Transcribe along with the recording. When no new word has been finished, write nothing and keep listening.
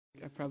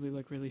probably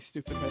look really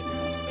stupid right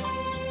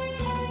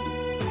now.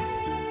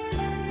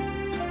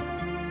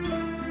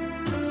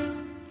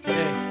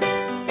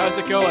 Hey, how's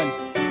it going?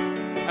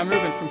 I'm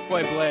Ruben from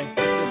FOIBLÈ.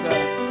 This is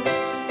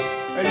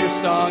a new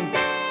song.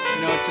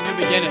 You know, it's a new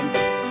beginning.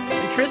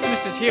 And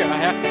Christmas is here, I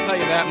have to tell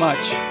you that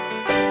much.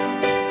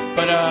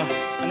 But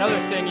another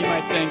thing you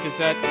might think is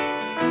that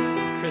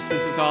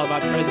Christmas is all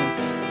about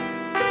presents.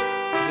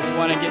 You just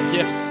want to get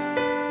gifts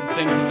and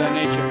things of that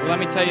nature. Well, let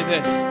me tell you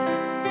this.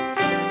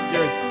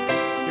 You're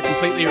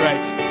completely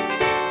right.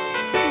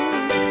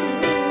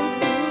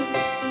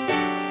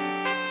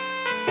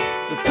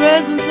 The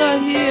presents are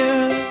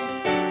here,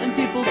 and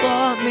people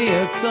bought me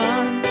a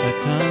ton.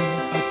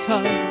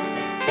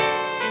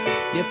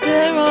 Yet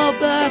they're all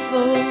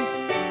baffled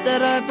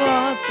that I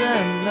bought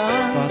them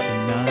none.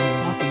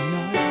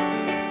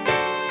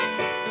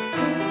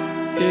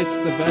 It's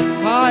the best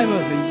time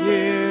of the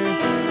year,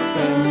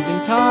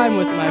 spending time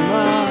with my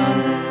mom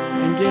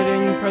and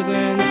getting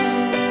presents.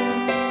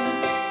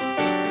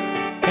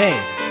 Hey!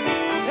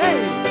 Hey!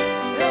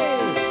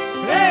 Hey!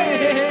 Hey!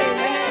 Hey!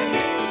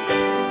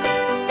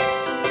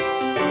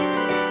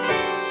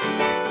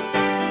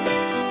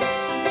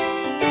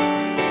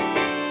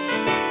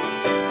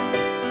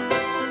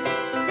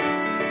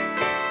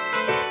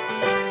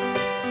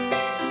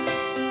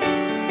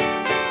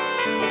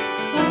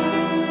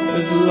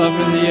 There's love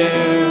in the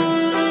air,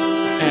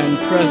 and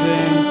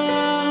presents,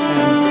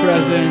 and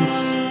presents,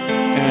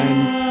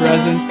 and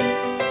presents.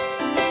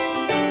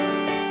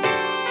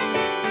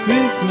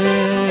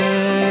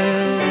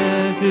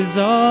 Christmas is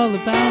all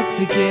about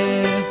the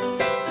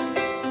gifts.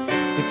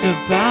 It's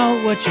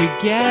about what you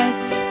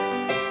get.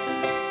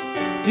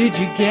 Did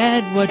you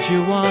get what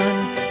you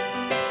want?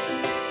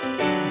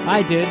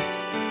 I did.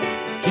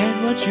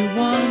 Get what you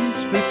want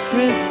for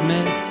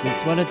Christmas.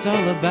 It's what it's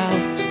all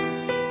about.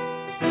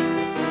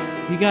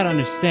 You gotta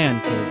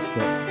understand, kids,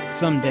 that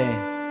someday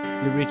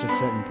you'll reach a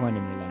certain point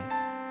in your life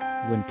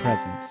when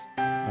presents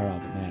are all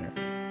that matter.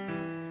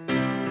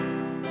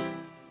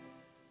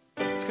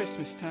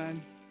 Christmas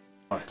time.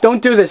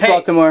 Don't do this, Hey,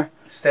 Baltimore.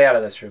 Stay out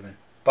of this, Ruben.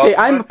 Hey,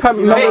 I'm a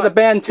member of the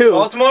band too.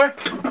 Baltimore,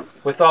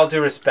 with all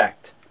due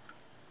respect,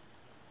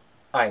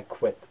 I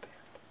quit the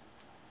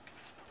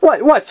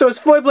band. What? So is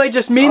FOIBLÈ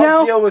just me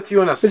now? I'll deal with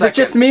you in a second. Is it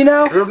just me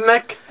now?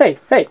 Rubnik, Hey.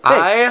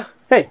 I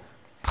Hey.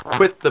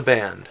 quit the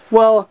band.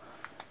 Well,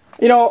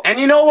 you know. And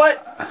you know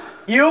what?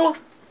 I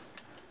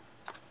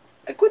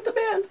quit the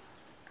band.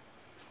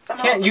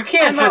 You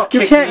can't just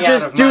You kick can't me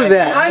just out of do my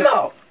that. band. I'm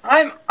out.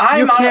 I'm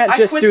You out. can't I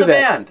just quit do the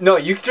that. band. No,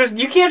 you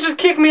can't just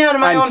kick me out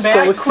of my own band.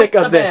 I'm so sick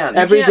of this. band.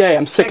 Every You day can't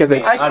I'm sick kick of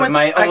this. me out of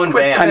my I own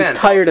quit the band. I'm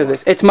tired of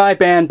this. It's my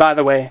band, by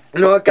the way.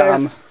 You know what,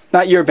 guys?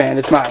 Not your band,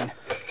 it's mine.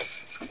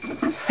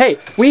 Hey,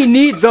 we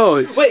need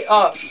those. Wait,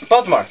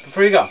 Baltimore,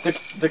 before you go.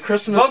 The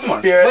Christmas Baltimore,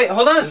 spirit wait,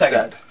 hold on a is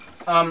second.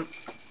 dead.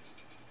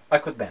 I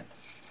quit the band.